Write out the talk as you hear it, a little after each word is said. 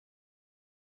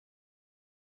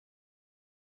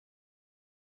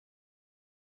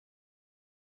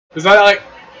Is that like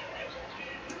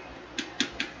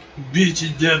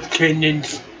bitches of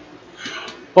cannons?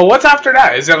 But what's after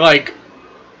that? Is it like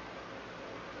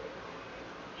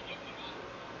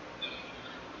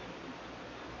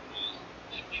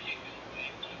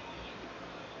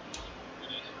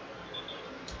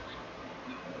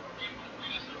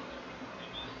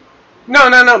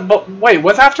no, but wait,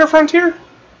 what's after Frontier?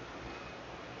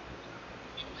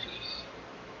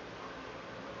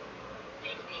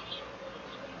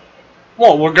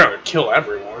 Well, we're gonna kill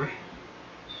everyone.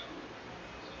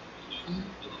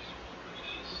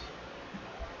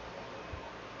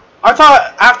 I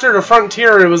thought after the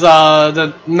Frontier it was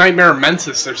the Nightmare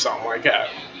Mentis or something like that.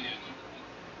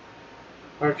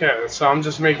 Okay, so I'm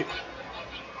just making.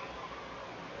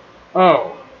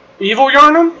 Oh, Evil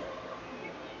Yarnum?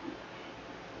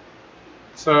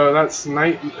 So that's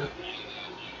night.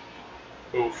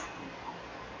 Oof.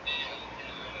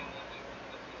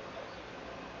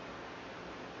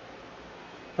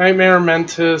 Nightmare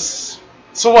Mentis.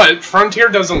 So what? Frontier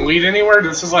doesn't lead anywhere?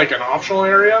 This is like an optional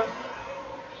area?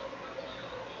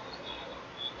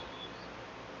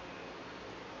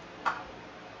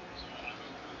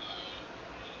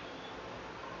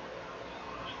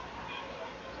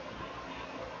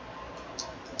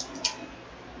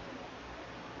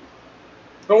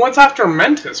 Then what's after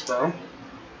Mentis, bro?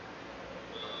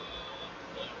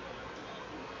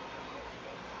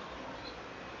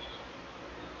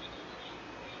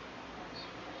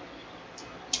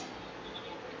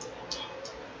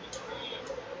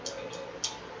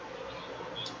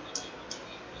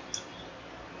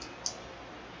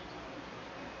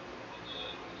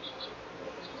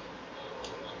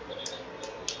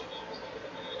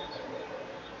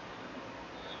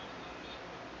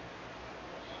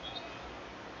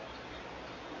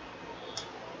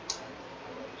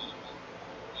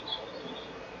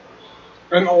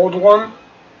 An old one?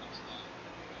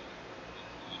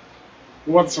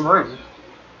 What's the room?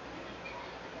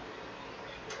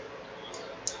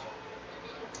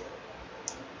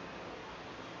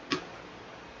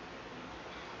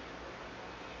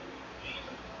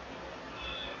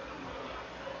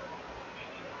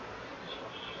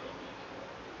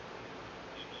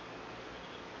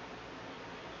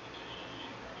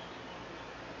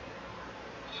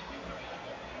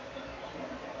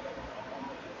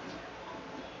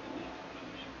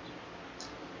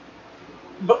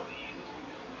 But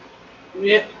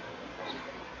yeah.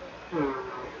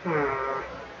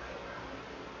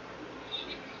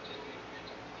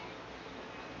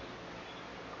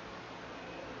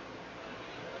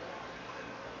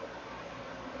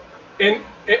 In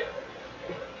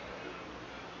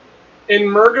in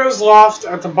Murgo's Loft,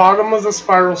 at the bottom of the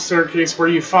spiral staircase where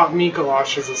you fought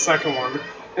Mikolash is the second one,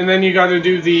 and then you got to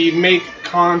do the make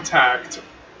contact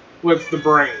with the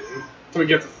brain to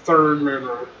get the third moon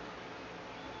room.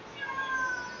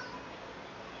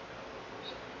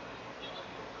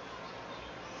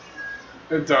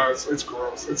 It does. It's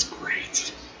gross. It's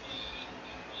great.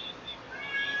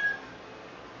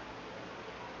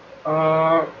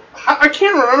 I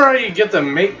can't remember how you get the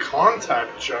make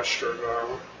contact gesture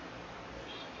though.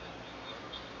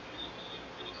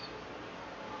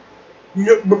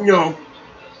 No.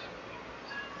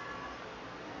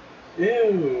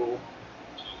 Ew.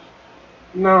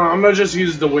 No, I'm gonna just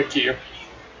use the wiki.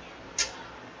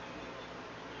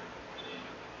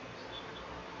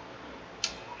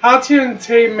 How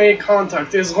to make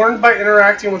contact is learned by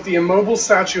interacting with the immobile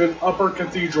statue in Upper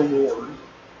Cathedral Ward.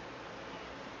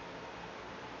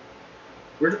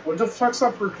 What the fuck's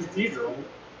Upper Cathedral?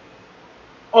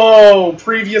 Oh,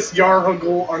 previous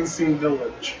Yarhagul Unseen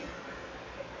Village.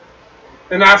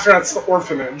 And after that's the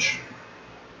orphanage.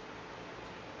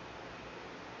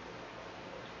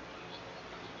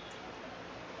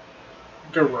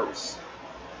 Gross.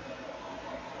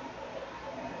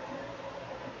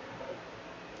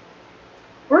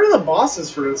 Where are the bosses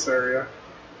for this area?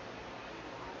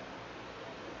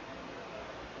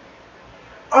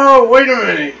 Oh, wait a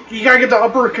minute. You gotta get the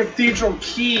Upper Cathedral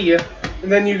key, and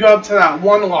then you go up to that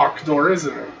one locked door,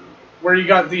 isn't it? Where you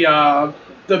got the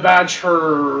badge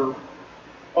for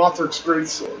Lothric's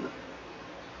Greatsword.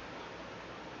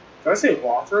 Did I say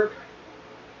Lothric?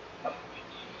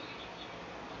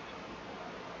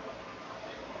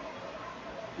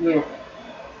 No.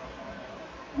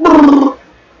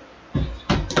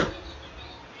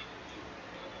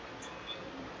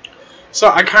 So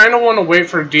I kind of want to wait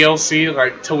for DLC,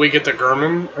 like, till we get to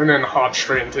Gurman, and then hop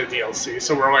straight into DLC.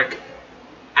 So we're, like,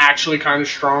 actually kind of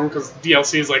strong, because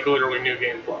DLC is, like, literally New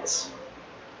Game Plus.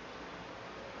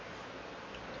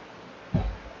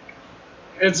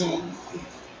 It's...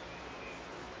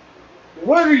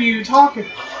 What are you talking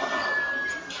about?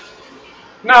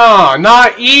 Nah,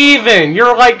 not even.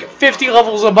 You're like 50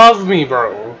 levels above me,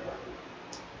 bro.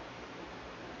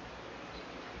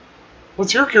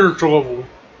 What's your character level?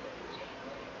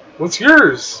 What's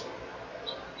yours?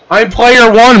 I'm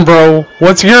player 1, bro.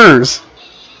 What's yours?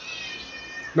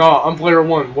 No, I'm player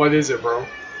 1. What is it, bro?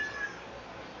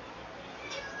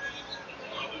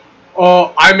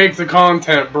 Oh, I make the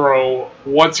content, bro.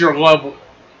 What's your level?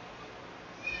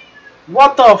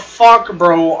 What the fuck,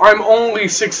 bro? I'm only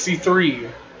 63.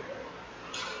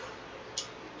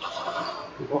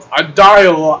 I die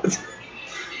a lot.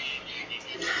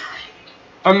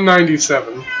 I'm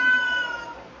 97.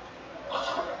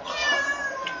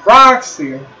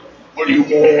 Roxy. What do you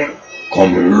want?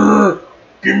 Come here.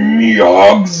 Give me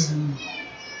hugs.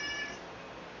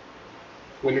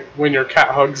 When your cat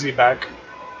hugs you back.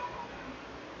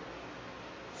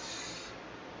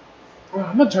 Oh,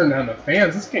 I'm gonna turn down the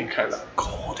fans. It's getting kind of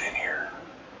cold in here.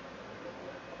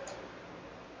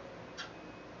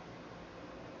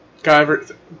 Got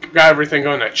everything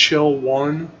going to chill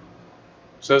 1.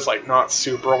 So it's like not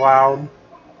super loud.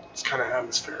 It's kind of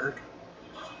atmospheric.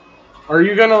 Are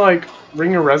you gonna like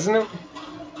ring a resonant?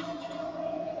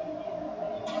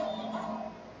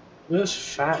 This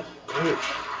fat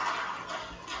bitch.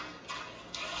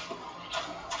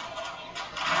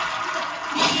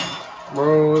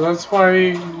 Bro, that's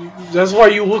why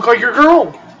you look like your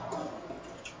girl.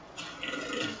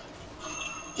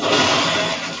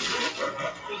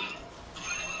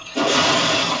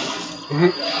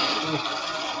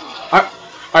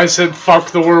 I said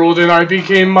fuck the world and I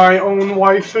became my own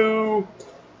waifu.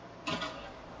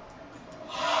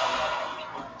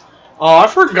 Oh, I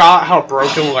forgot how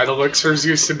broken lead elixirs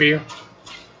used to be.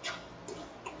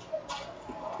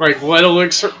 Like, lead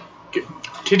elixir...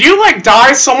 Could you, like,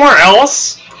 die somewhere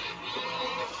else?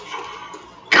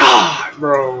 God,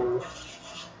 bro.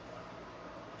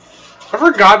 I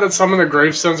forgot that some of the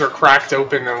gravestones are cracked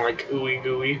open and, like, ooey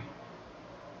gooey.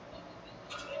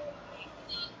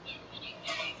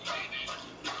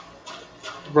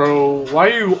 Bro, why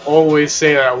do you always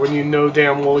say that when you know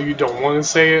damn well you don't want to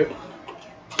say it?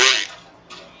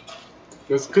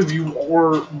 It's because you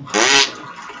are...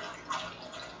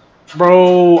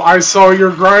 Bro, I saw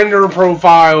your grinder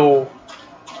profile.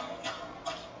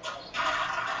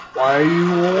 Why are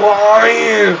you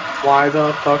lying? Why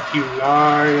the fuck you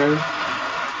lying?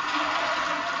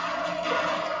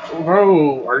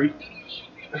 Bro, are you...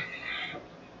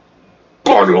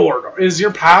 Good lord, is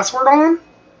your password on?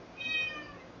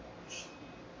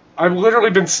 I've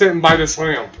literally been sitting by this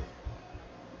lamp.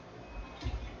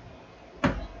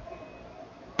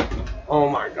 Oh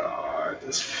my god,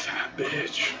 this fat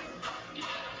bitch.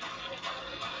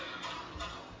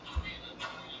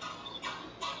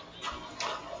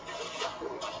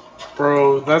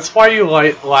 Bro, that's why you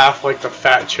laugh like the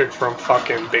fat chick from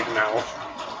fucking Big Mouth.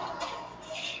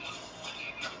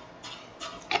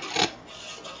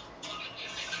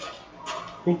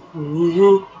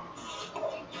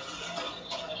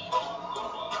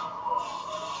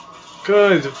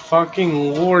 Good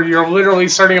fucking lord, you're literally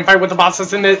starting a fight with the boss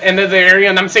that's in the end of the area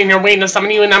and I'm sitting here waiting to summon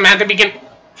you and I'm at the beginning.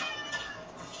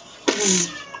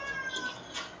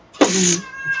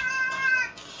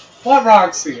 What,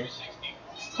 Roxy?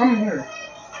 Come here.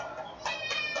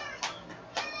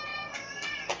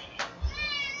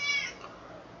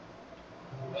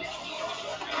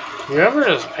 You ever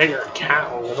just pet your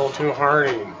cat a little too hard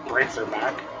and you break their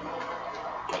back?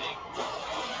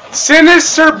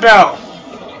 Sinister Bell!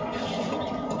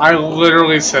 I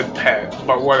literally said pet,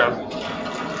 but whatever.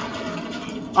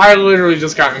 I literally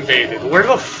just got invaded. Where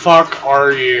the fuck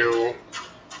are you?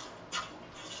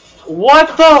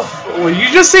 What the will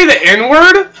you just say the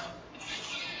N-word?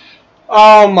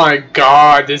 Oh my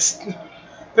god, this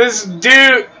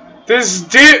dude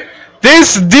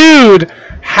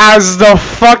has the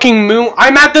fucking moon.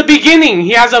 I'm at the beginning.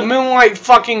 He has a moonlight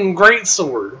fucking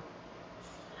greatsword.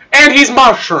 And he's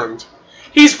mushroomed.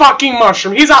 He's fucking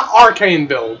mushroomed. He's an arcane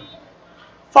build.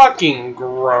 Fucking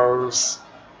gross.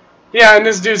 Yeah, and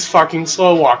this dude's fucking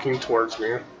slow walking towards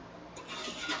me.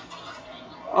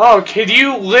 Oh, could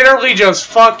you literally just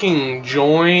fucking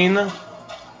join?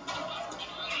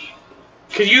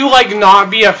 Could you, like, not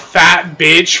be a fat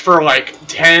bitch for, like,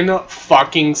 10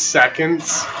 fucking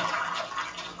seconds?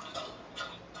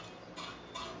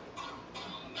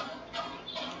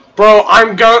 Bro,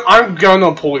 I'm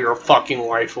gonna pull your fucking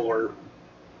life alert.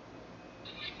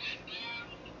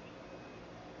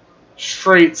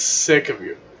 Straight sick of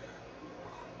you.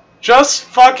 Just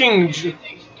fucking...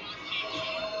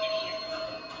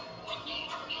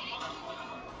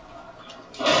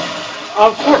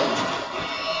 Of course...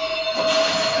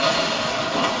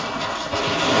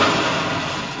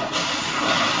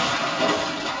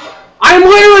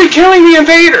 killing the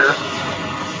invader!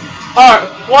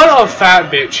 What a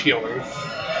fat bitch healing.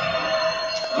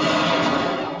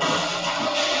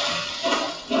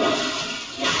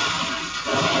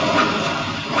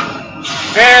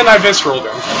 And I visceraled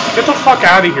him. Get the fuck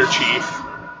out of here, Chief.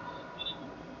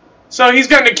 So he's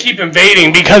going to keep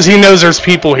invading because he knows there's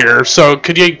people here. So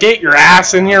could you get your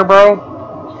ass in here,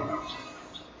 bro?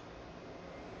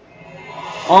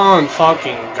 On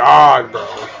fucking God, bro.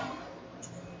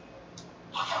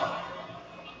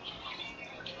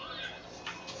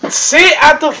 Sit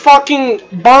at the fucking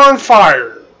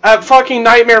bonfire at fucking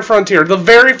Nightmare Frontier. The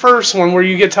very first one where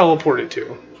you get teleported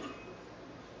to.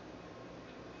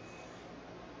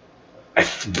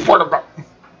 What about...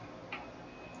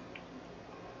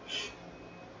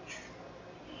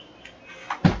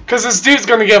 Because this dude's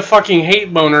gonna get a fucking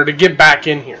hate boner to get back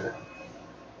in here.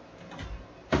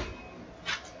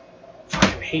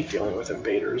 Fucking hate dealing with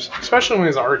invaders. Especially when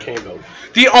he's an arcane build.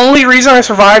 The only reason I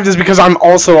survived is because I'm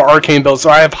also an arcane build, so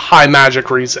I have high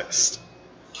magic resist.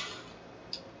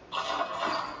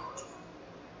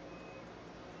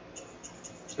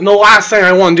 And the last thing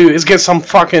I want to do is get some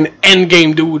fucking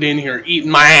endgame dude in here eating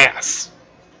my ass.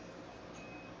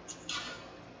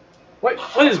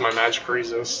 What is my magic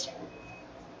resist?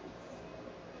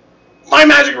 My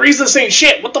magic resist ain't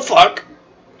shit, what the fuck?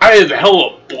 I had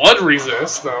hella blood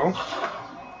resist, though.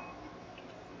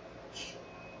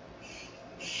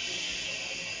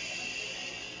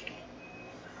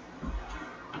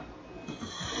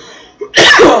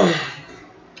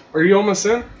 Are you almost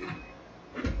in?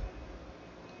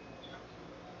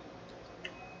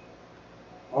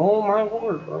 Oh my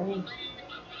lord, bro.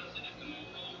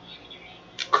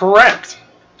 Correct.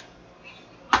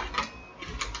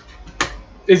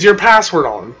 Is your password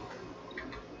on?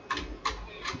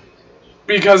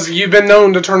 Because you've been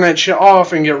known to turn that shit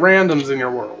off and get randoms in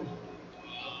your world.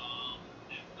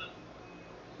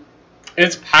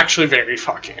 It's actually very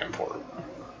fucking important.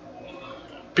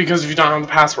 Because if you don't have the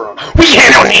password on, we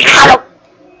can't only help!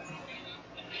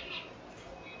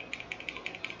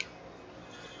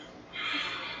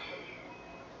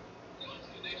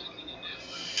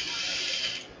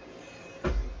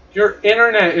 Your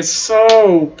internet is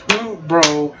so poop,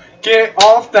 bro. Get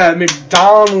off that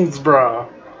McDonald's, bro.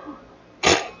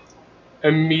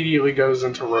 Immediately goes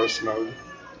into roast mode.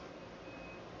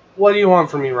 What do you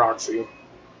want from me, Roxy?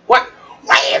 What?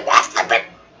 What do you want from me?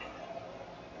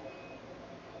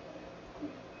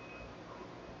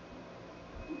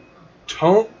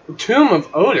 Tomb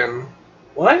of Odin?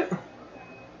 What?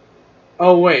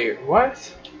 Oh, wait,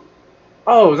 what?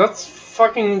 Oh, that's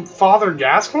fucking Father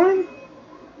Gascoigne?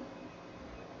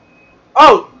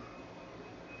 Oh!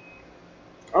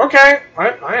 Okay, I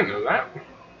didn't know that.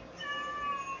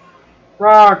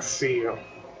 Roxy.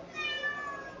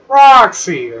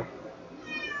 Roxy.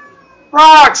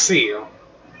 Roxy!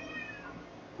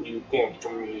 You want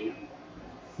from me?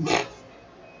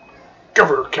 Give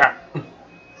her a cat.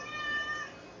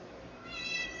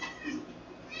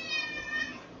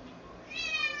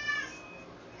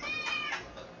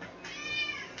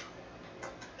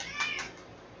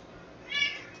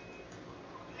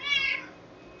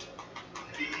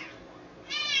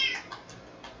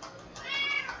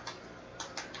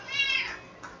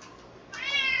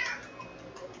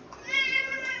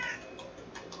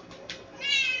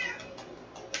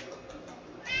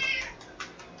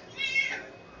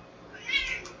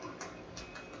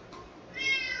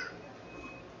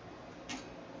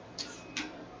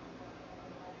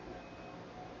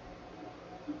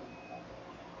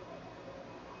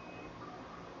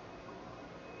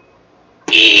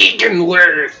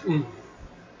 Eganworth!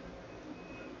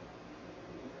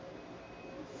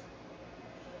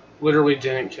 Literally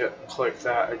didn't click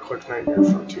that. I clicked Nightmare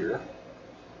Frontier.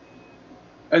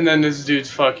 And then this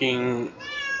dude's fucking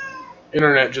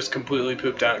internet just completely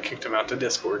pooped out and kicked him out to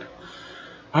Discord.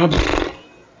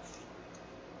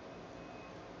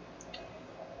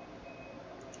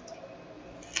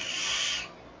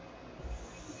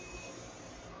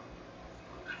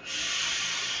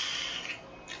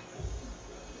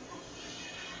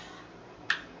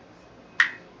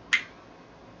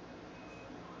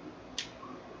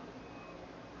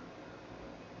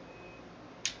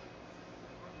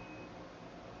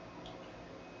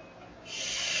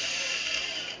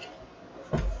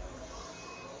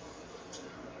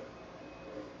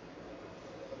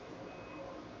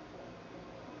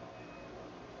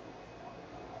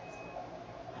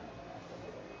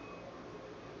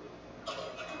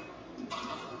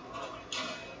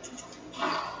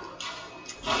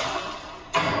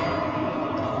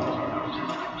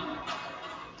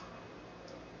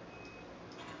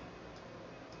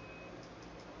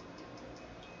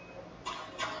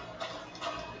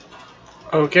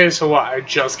 Okay, so what? I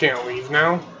just can't leave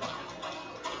now?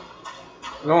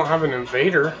 I don't have an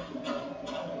invader.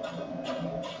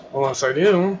 Unless I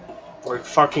do. Like,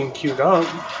 fucking queued up.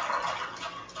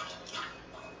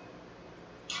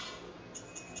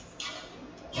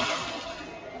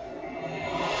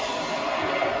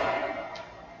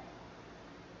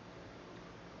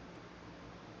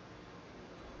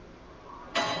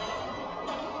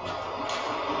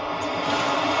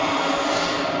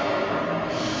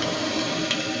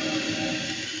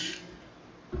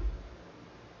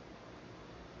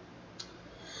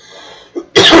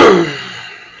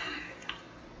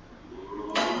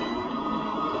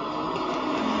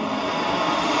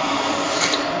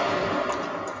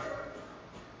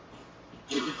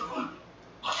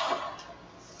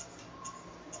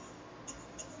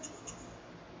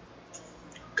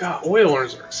 God,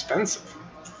 oilers are expensive.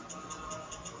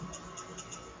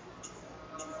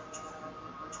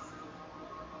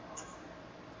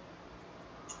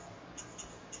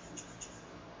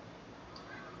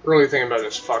 Really thinking about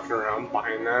just fucking around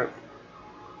buying that.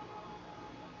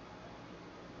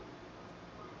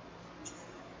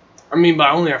 I mean, but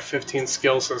I only have 15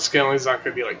 skills, so scaling's not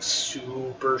gonna be like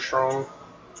super strong.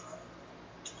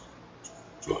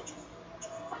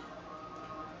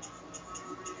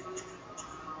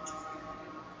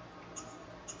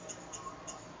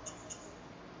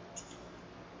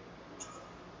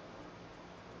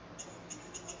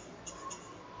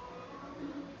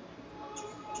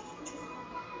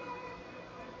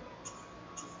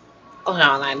 Look at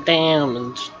all that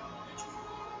damage.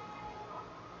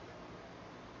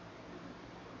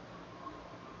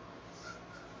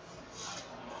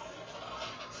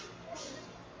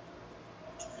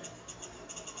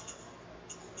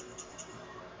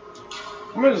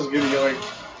 I'm gonna just give you like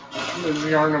the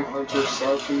Yarnum Hunter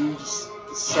stuff and just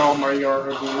sell my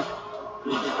Yarnum.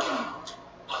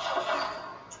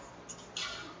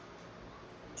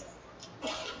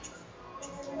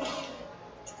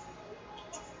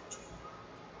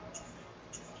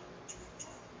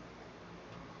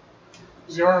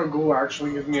 Yarnum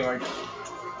actually gives me like,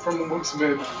 from the looks of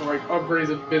it, like upgrades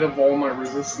a bit of all my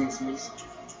resistances.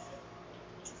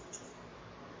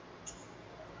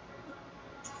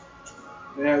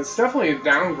 Yeah, it's definitely a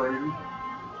downgrade,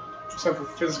 except for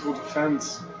physical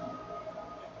defense.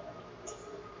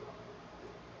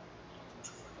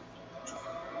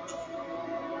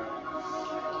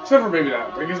 Except for maybe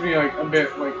that. That gives me like a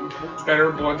bit like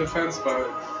better blood defense, but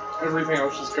everything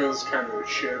else just goes kind of to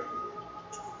shit.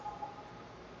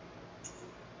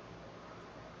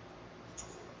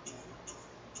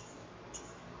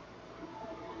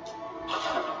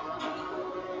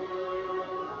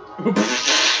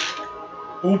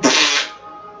 Oops.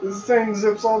 This thing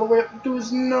zips all the way up to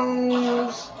his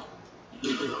nose.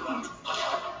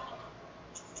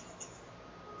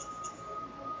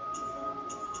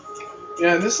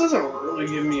 Yeah, this doesn't really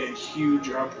give me a huge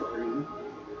upgrade.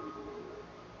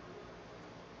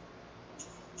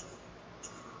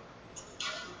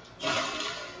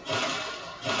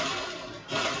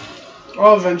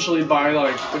 I'll eventually buy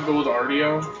like the gold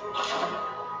Ardio.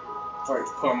 Like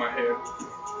put on my head.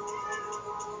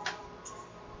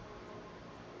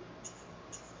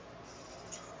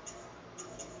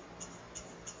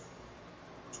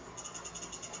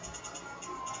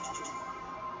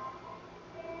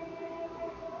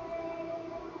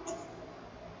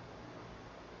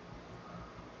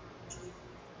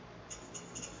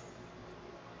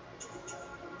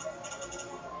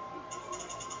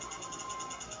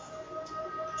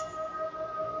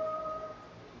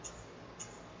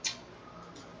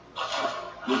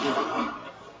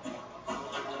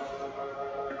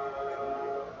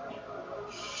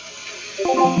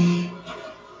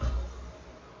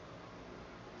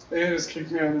 They just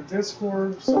kicked me out of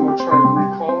Discord, so I'm gonna try to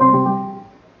recall him.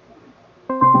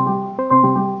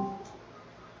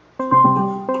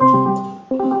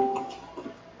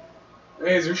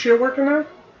 Hey, is your shit working now?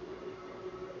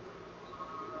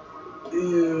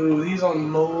 Ew, he's on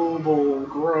mobile.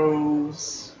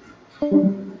 Gross.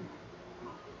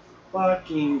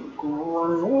 Fucking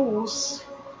gross.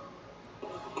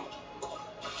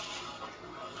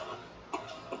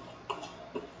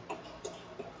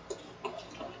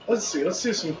 Let's see, let's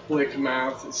do some quick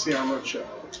math and see how much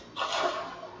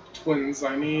twins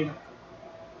I need.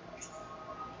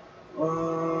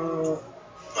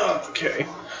 Okay.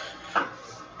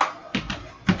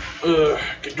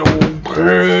 Get the old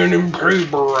pen and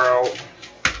paper out.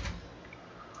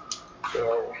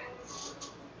 So,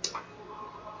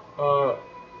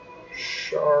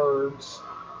 shards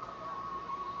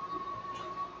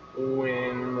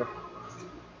win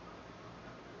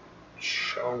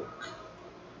chunk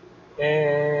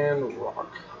And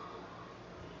rock.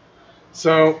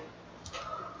 So,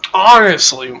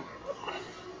 honestly,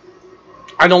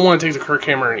 I don't want to take the Kirk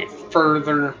Hammer any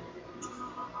further.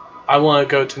 I want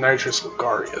to go to Nitrous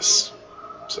Gregarious.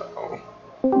 So,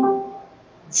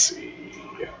 let's see.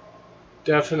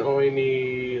 Definitely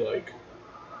need like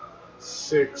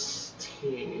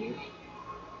 16.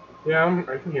 Yeah,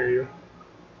 I can hear you.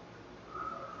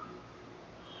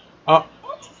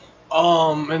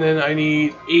 And then I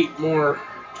need 8 more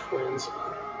twins.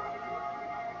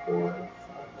 4, 5,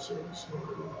 6, 7.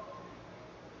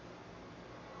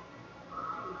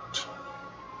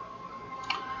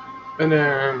 And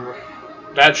then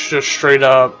that's just straight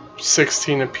up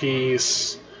 16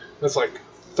 apiece. That's like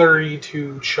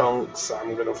 32 chunks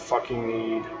I'm gonna fucking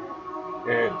need.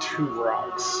 And 2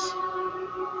 rocks.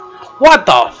 What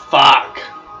the fuck?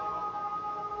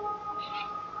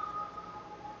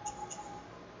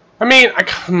 I mean,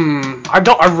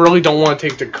 I really don't want to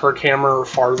take the Kirk Hammer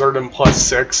farther than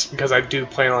 +6 because I do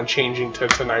plan on changing to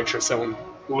Nitrous and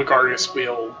Gregarious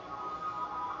build.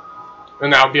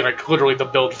 And that'll be like literally the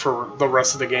build for the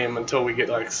rest of the game until we get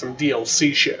like some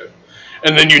DLC shit.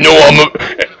 And then you know I'm a...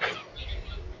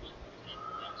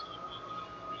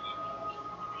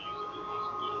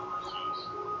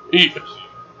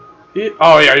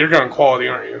 Oh yeah, you're going quality,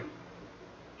 aren't you?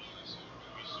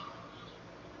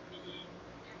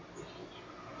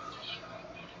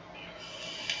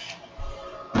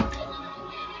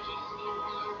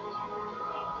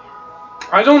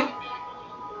 I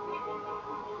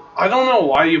don't know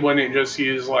why you wouldn't just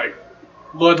use like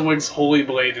Ludwig's Holy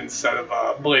Blade instead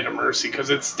of Blade of Mercy, because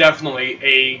it's definitely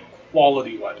a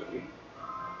quality weapon.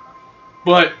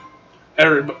 But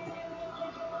everybody...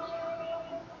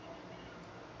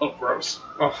 Oh, gross.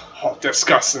 Oh,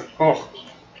 disgusting. Oh.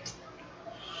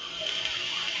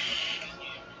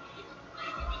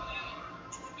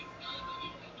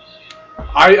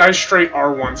 I straight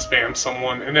R1 spam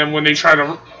someone, and then when they try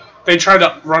to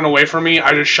run away from me,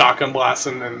 I just shotgun blast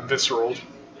them and visceral.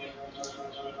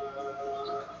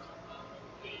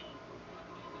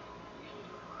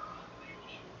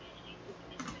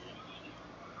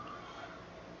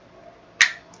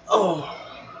 Oh.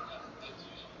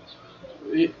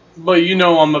 But you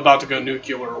know I'm about to go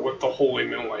nuclear with the Holy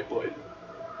Moonlight Blade.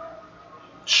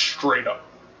 Straight up.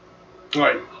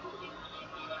 Like...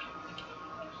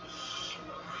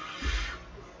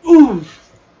 Ooh.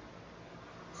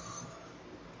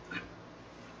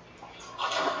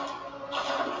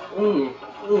 Ooh.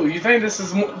 Ooh, you think this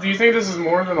is do you think this is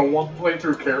more than a one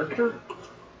playthrough character?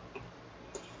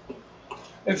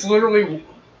 It's literally...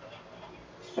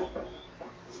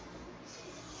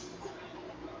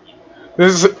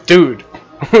 This is... Dude.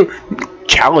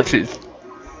 Chalices.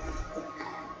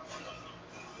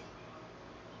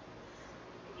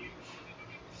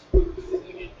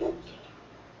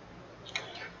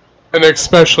 And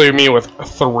especially me with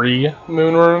 3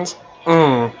 moon runes.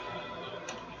 I'm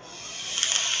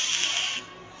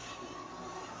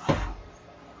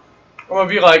gonna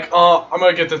be like, I'm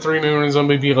gonna get the 3 moon runes. I'm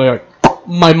gonna be like,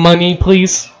 my money,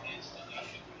 please.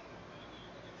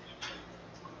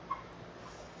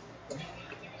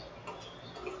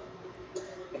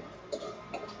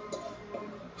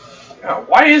 Yeah,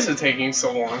 why is it taking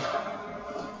so long?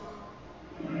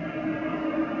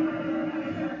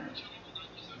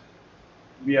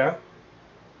 Yeah.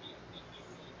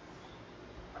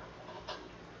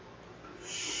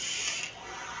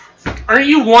 Aren't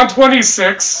you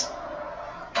 126?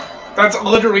 That's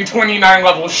literally 29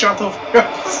 levels. Shut the fuck up.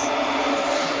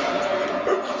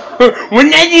 We're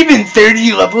not even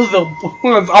 30 levels of...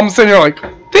 I'm sitting here like,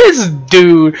 this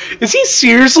dude, is he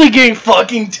seriously getting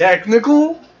fucking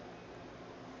technical?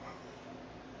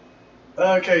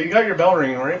 Okay, you got your bell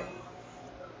ringing, right?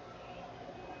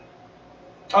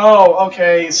 Oh,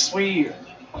 okay, sweet.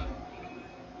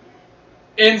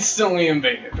 Instantly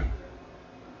invaded.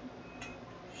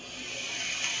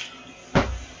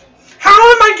 How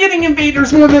am I getting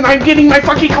invaders more than I'm getting my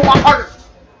fucking co-op?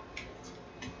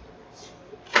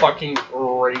 Fucking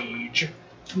rage.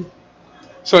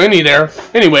 So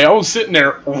anyway, I was sitting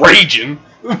there raging.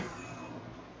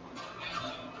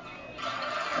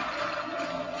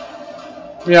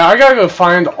 Yeah, I gotta go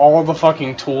find all the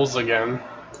fucking tools again.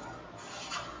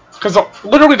 Because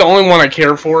literally the only one I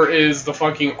care for is the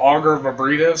fucking Augur of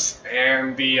Abretus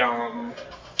and the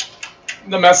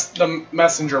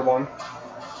messenger one.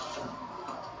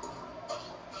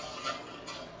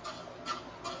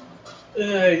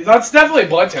 That's definitely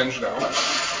blood tinge though.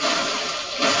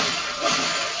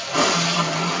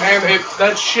 And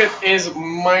that shit is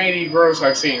mighty gross,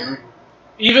 I've seen.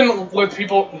 Even with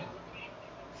people...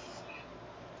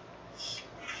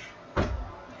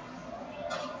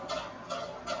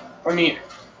 I mean,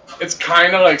 it's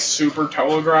kind of like super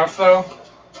telegraph, though.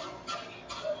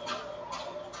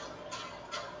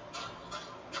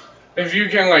 If you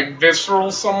can, like,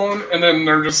 visceral someone, and then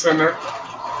they're just in there.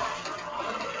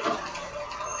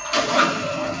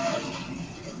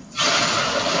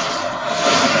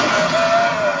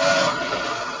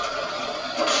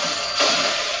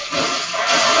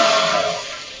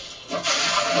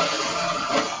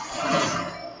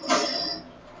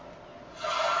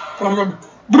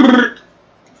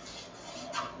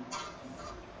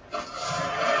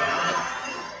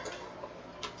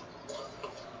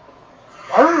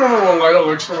 I remember when Light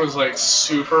Elixir was like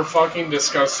super fucking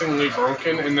disgustingly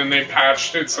broken, and then they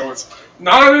patched it so it's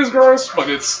not as gross, but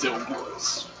it's still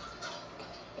gross.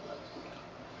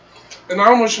 And I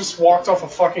almost just walked off a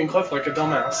fucking cliff like a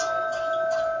dumbass.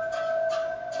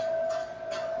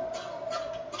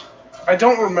 I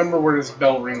don't remember where this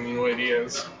bell ringing lady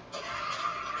is.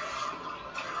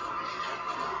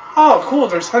 Oh, cool,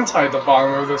 there's hentai at the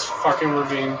bottom of this fucking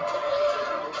ravine.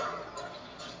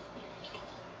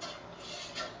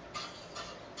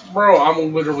 Bro,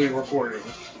 I'm literally recording.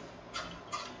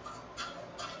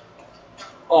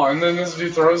 Oh, and then this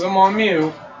dude throws him on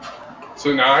mute.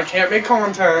 So now I can't make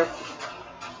contact.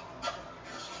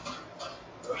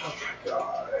 Oh my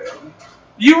god.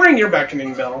 You ring your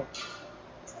beckoning bell.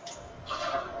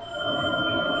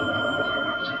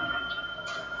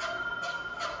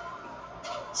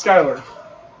 Skylar.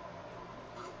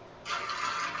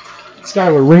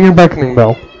 Skylar, ring your beckoning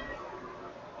bell.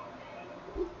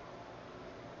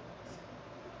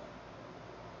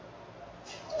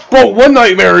 Bro, what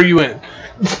nightmare are you in?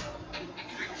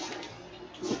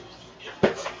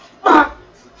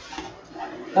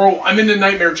 Bro, I'm in the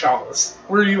Nightmare Chalice.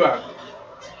 Where are you at?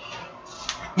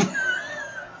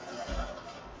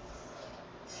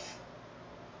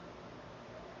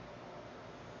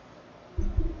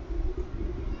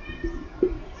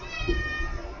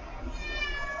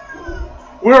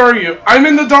 Where are you? I'm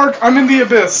in the dark. I'm in the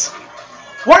abyss.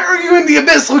 Why are you in the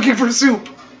abyss looking for soup?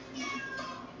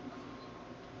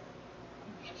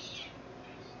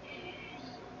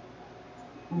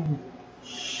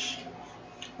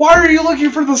 Why are you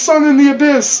looking for the sun in the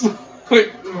abyss?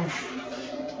 Like,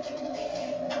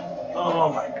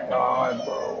 oh my god,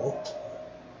 bro.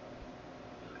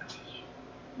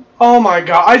 Oh my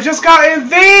god, I just got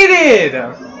invaded!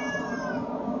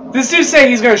 This dude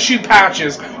saying he's gonna shoot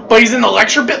patches, but he's in the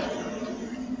lecture bit.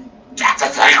 That's a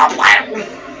thing I'm playing.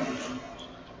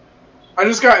 I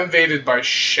just got invaded by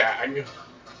Shag.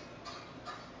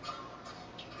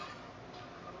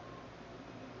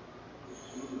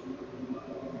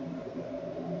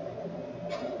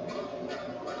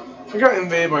 I got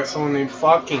invaded by someone named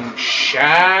fucking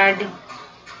Shag.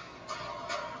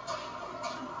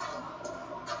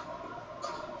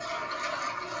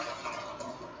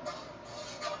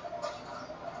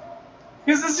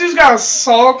 Because this dude's got a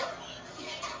assault.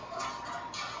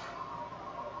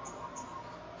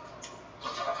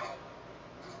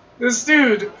 This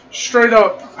dude straight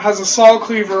up has a assault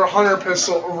cleaver, hunter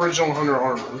pistol, original hunter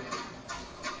armor.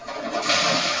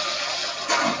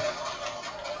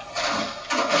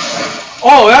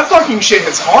 Oh, that fucking shit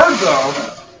hits hard, though.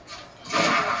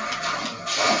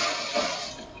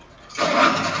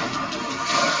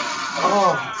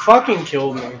 Oh, fucking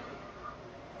killed me.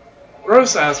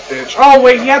 Gross ass bitch. Oh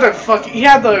wait, he had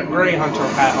the gray hunter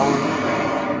hat on.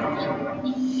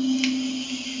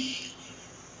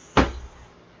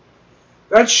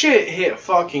 That shit hit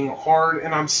fucking hard,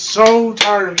 and I'm so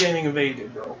tired of getting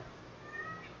invaded, bro.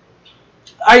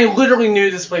 I literally knew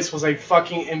this place was a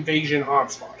fucking invasion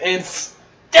hotspot, and it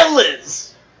still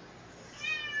is.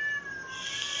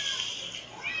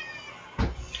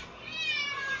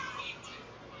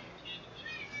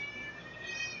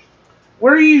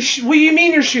 Where are you? What do you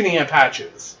mean you're shooting at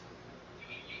patches?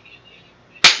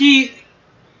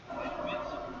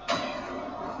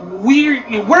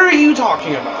 Where are you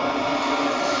talking about?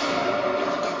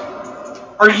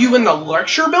 Are you in the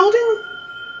lecture building?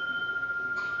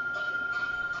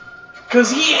 Cause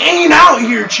he ain't out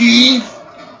here, Chief.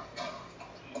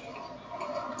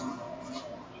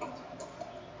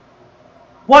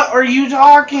 What are you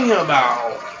talking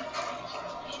about?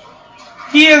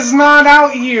 He is not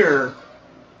out here.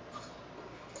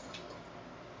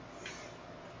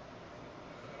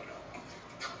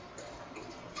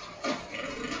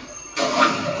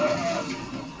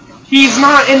 He's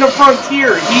not in the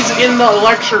frontier. He's in the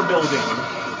lecture building.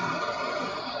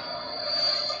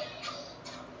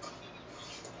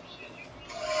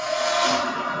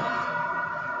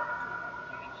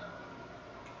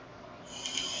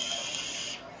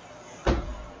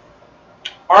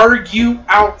 Are you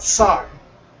outside?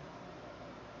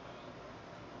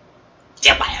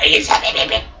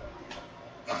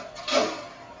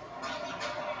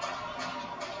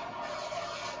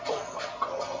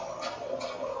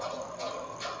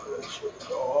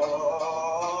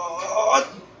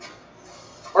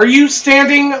 Are you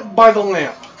standing by the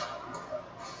lamp?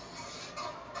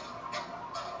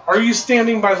 Are you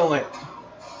standing by the lamp?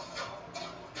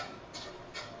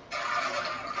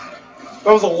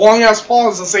 That was a long ass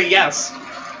pause to say yes.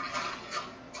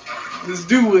 This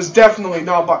dude was definitely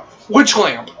not by. Which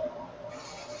lamp?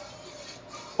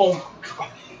 Oh my god.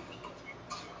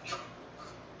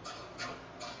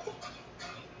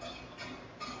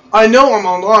 I know I'm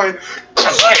online.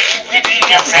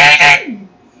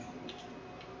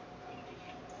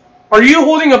 Are you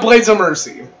holding a Blades of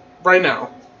Mercy right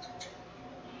now?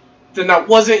 Then that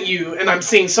wasn't you, and I'm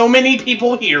seeing so many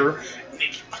people here.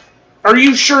 Are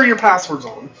you sure your password's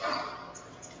on?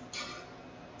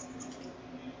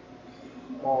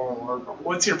 Oh,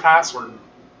 what's your password?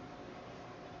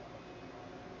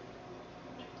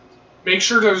 Make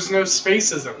sure there's no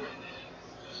spaces in it.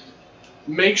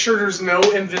 Make sure there's no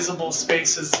invisible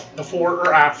spaces before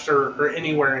or after or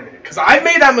anywhere in it. Because I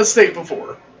made that mistake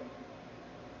before.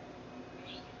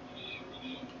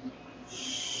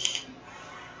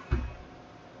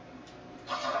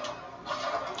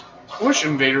 I wish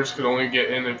invaders could only get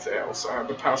in if they also had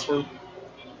the password.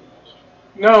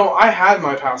 No, I had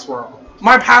my password.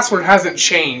 My password hasn't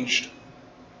changed.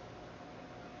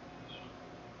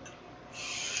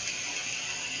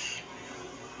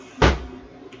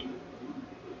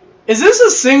 Is this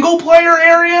a single player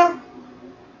area?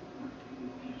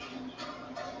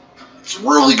 It's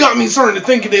really got me starting to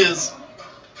think it is.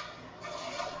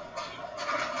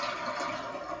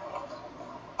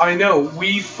 I know,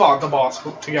 we fought the boss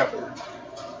together.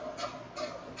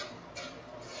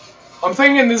 I'm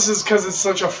thinking this is because it's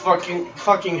such a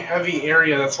fucking heavy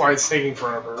area, that's why it's taking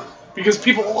forever. Because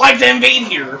people like to invade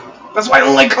here. That's why I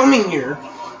don't like coming here.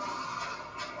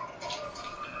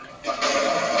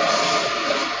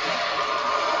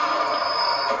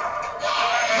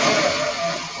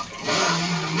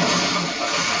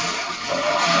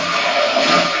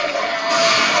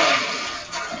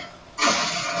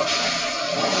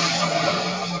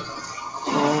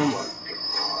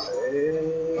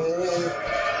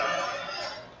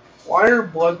 Why are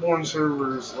Bloodborne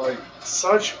servers like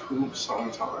such poop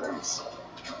sometimes?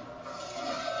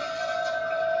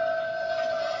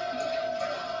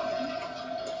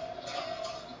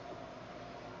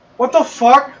 What the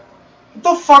fuck? What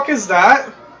the fuck is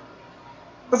that?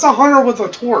 That's a hunter with a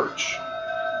torch.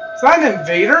 Is that an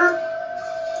invader?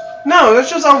 No, that's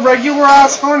just a regular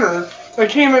ass hunter that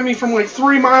came at me from like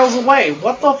 3 miles away.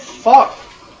 What the fuck?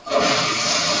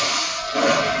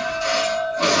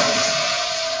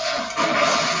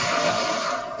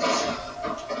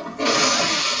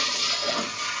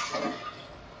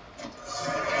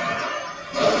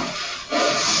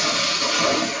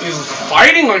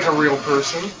 Fighting like a real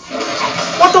person.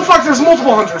 What the fuck? There's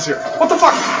multiple hunters here. What the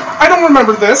fuck? I don't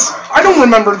remember this. I don't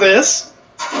remember this.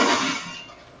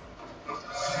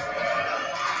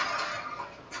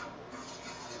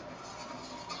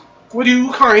 Would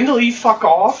you kindly fuck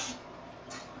off?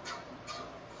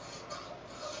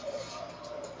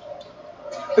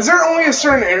 Is there only a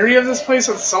certain area of this place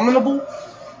that's summonable?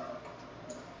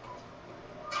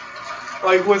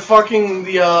 Like with fucking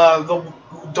the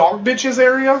dog bitches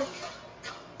area?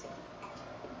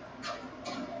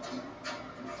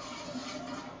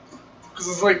 Because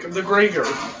it's like the graveyard.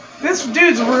 This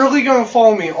dude's really gonna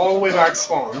follow me all the way back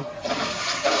spawn.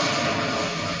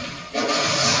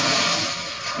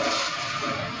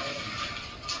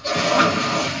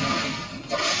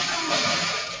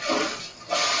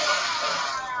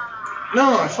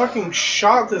 No, I fucking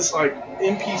shot this like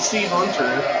NPC hunter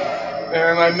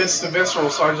and I missed the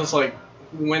visceral, so I just like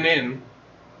went in.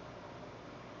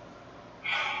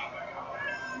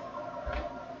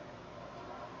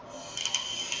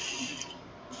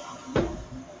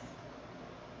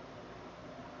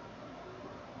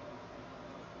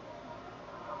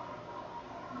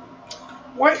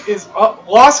 What is up?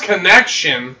 Lost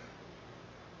connection.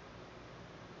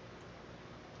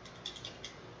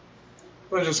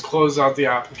 Let's just close out the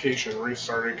application and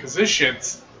restart it, because this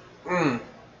shit's...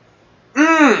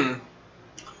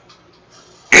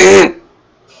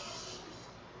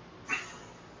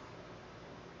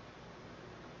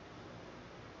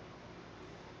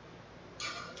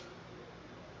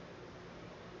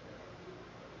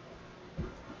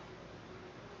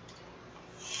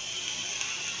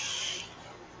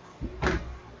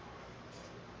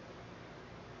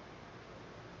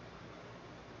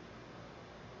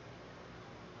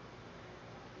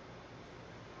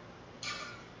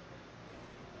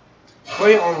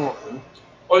 Play online.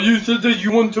 Oh, you said that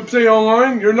you want to play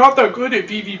online? You're not that good at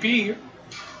PvP.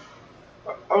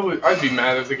 I'd be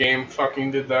mad if the game fucking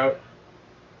did that.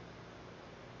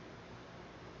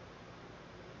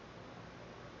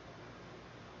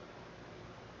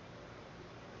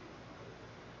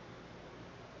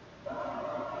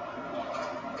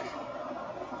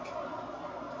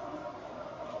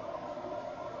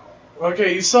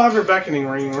 Okay, you still have your beckoning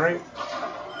ring, right?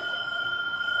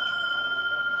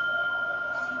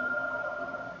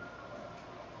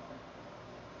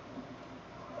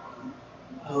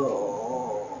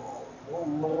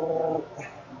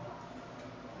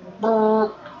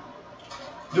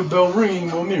 The bell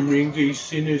ring, woman ring a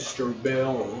sinister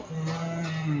bell.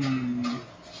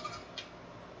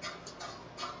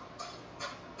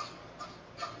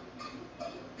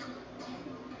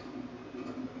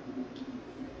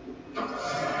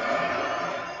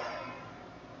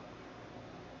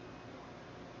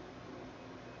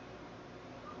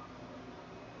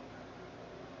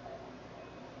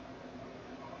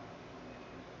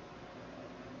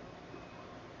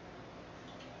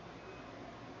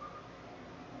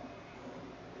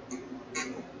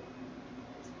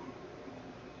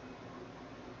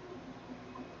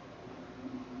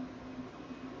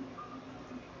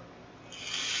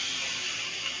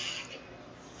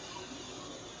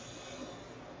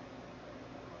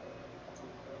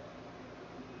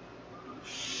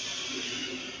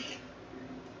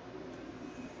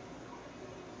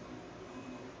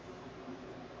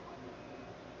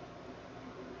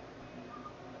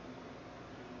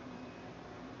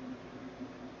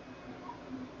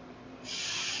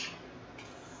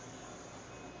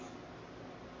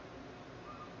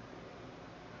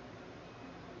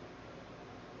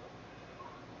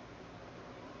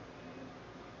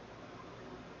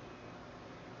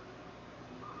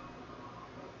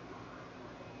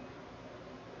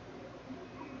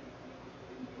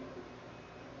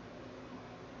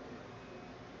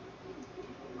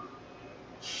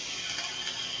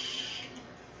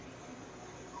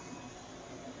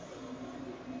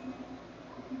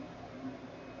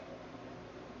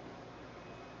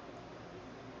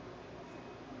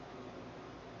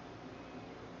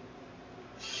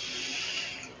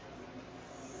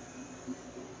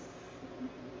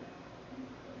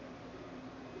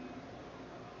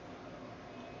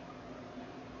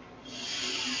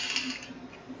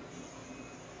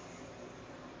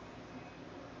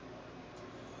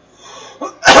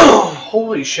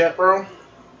 Holy shit, bro.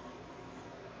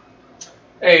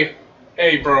 Hey,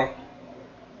 bro.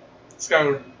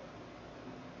 Skyler.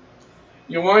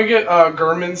 You want to get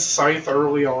Gurman's Scythe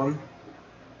early on?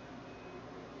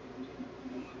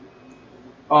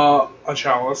 A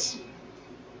chalice.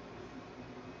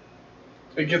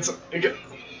 It gets.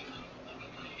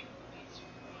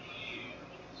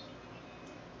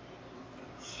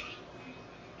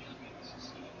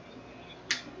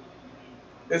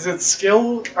 Is it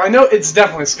skill? I know it's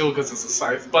definitely skill because it's a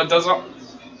scythe, but does it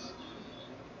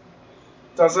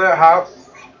have?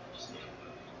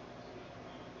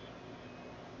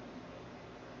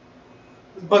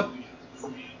 But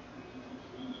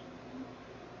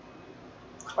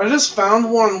I just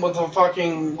found one with a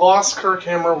fucking lost Kirk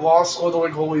Hammer, lost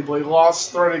Ludwig Holy Blade,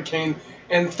 lost Threaded Cane,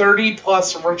 and 30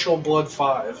 plus Ritual Blood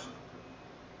 5.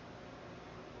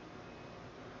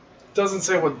 Doesn't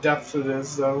say what depth it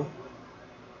is though.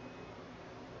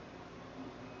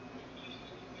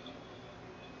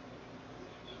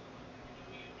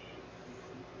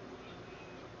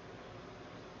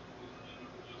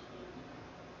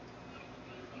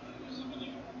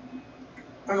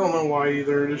 I don't know why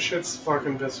either. This shit's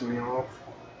fucking pissing me off.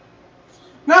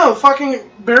 No,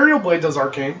 fucking Burial Blade does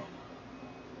arcane.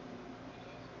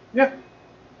 Yeah.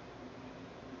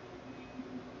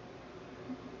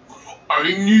 I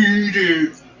need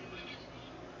it.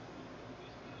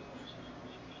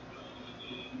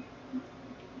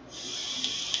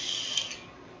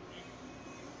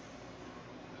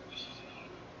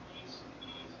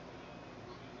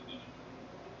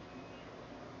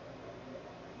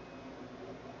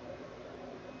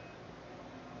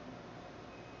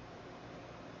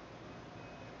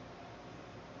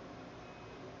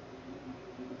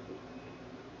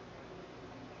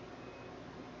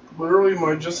 Literally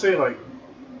might just say like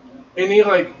any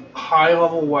like high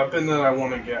level weapon that I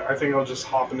want to get. I think I'll just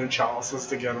hop into chalices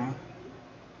to get them.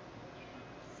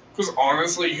 Because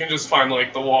honestly, you can just find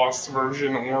like the lost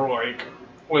version or like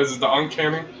what is it, the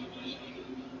uncanny?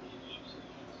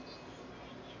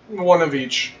 One of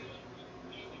each.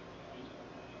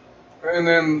 And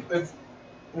then it's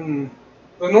the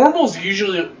normal's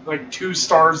usually like 2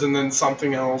 stars and then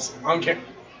something else. Uncanny.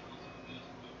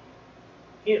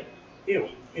 Yeah. ew,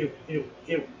 ew, ew,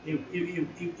 ew, ew, ew, ew,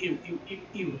 ew, ew, ew, ew,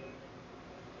 ew.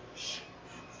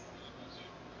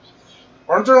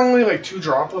 Aren't there only like 2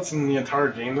 droplets in the entire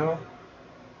game though?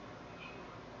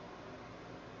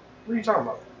 What are you talking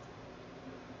about?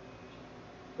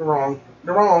 You're wrong.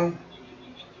 You're wrong.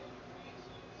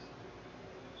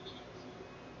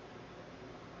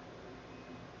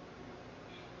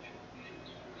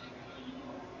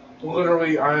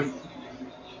 Literally, I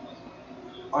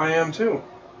am too.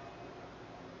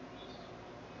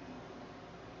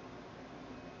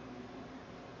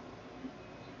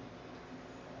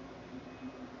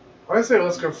 I say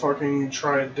let's go fucking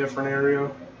try a different area.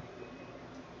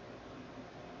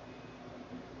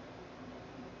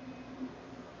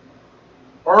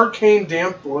 Arcane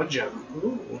Damp Blood Gem.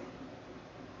 Ooh.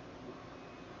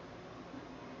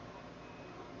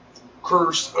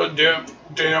 Curse a damp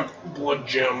blood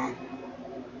gem.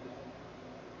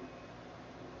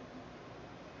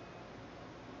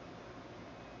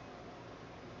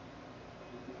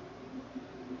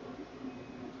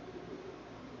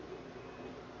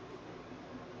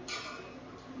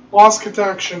 Lost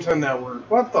connection to network.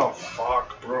 What the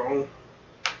fuck, bro?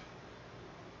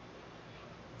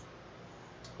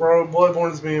 Bro,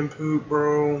 Bloodborne's being poop,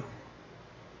 bro.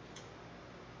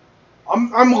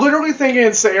 I'm literally thinking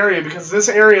it's the area because this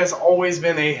area has always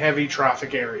been a heavy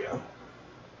traffic area.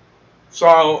 So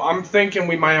I'm thinking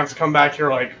we might have to come back here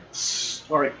like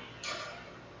so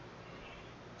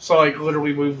like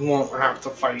literally we won't have to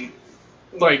fight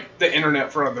like the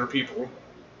internet for other people.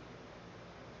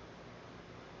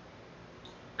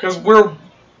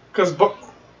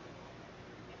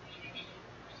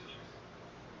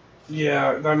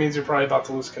 Yeah, that means you're probably about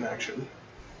to lose connection.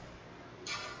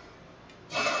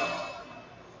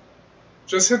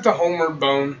 Just hit the homeward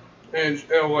bone, and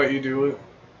it'll let you do it.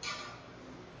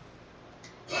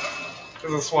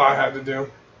 Because that's what I had to do.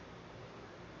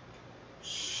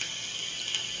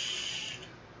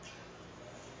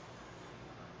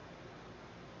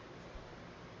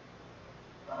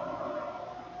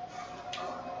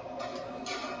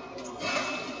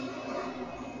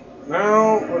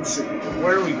 Now, let's see.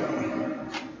 Where do we go?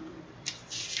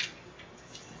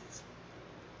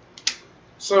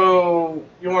 So,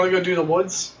 you want to go do the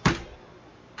woods?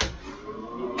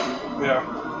 Yeah.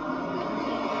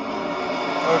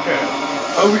 Okay.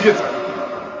 How do we get there?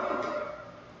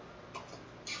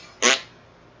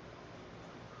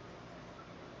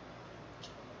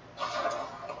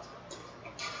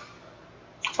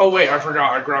 Oh wait, I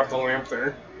forgot. I grabbed the lamp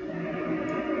there.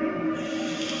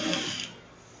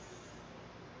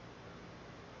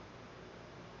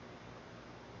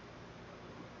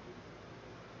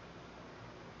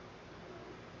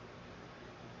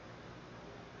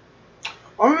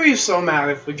 I'm gonna be so mad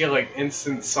if we get like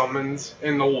instant summons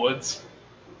in the woods.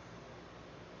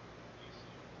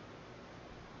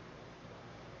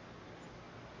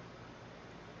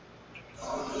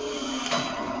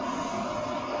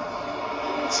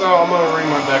 So I'm gonna ring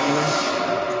my beckoner.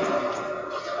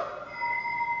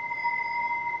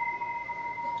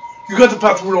 You got the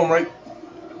path room, right?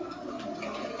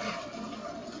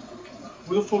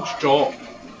 Who the fuck's Jaw?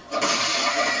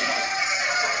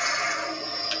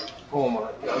 Oh my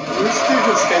god. This dude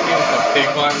just hit me with a pig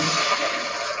button.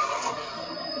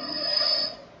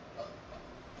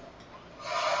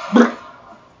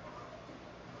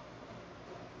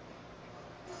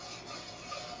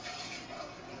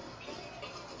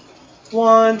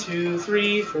 One, two,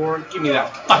 three, four. Give me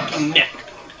that fucking neck.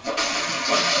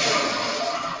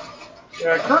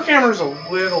 Yeah, Kirkhammer's a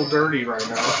little dirty right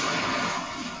now.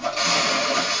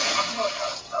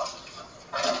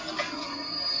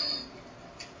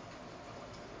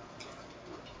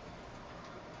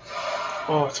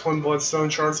 Oh, twin bloodstone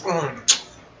shards.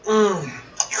 Are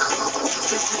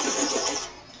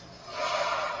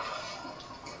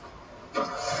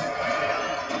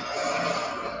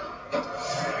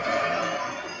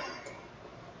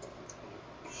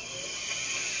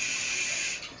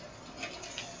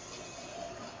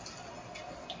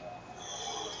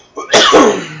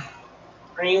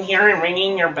you here and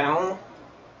ringing your bell?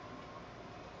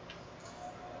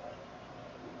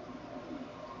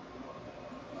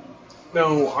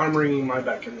 No, I'm ringing my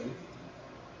beckoning.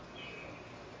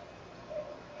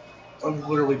 I've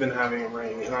literally been having a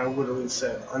ring, and I literally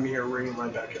said, I'm here ringing my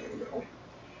beckoning bell.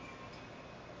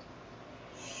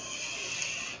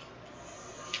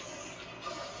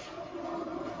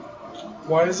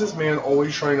 Why is this man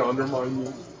always trying to undermine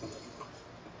me?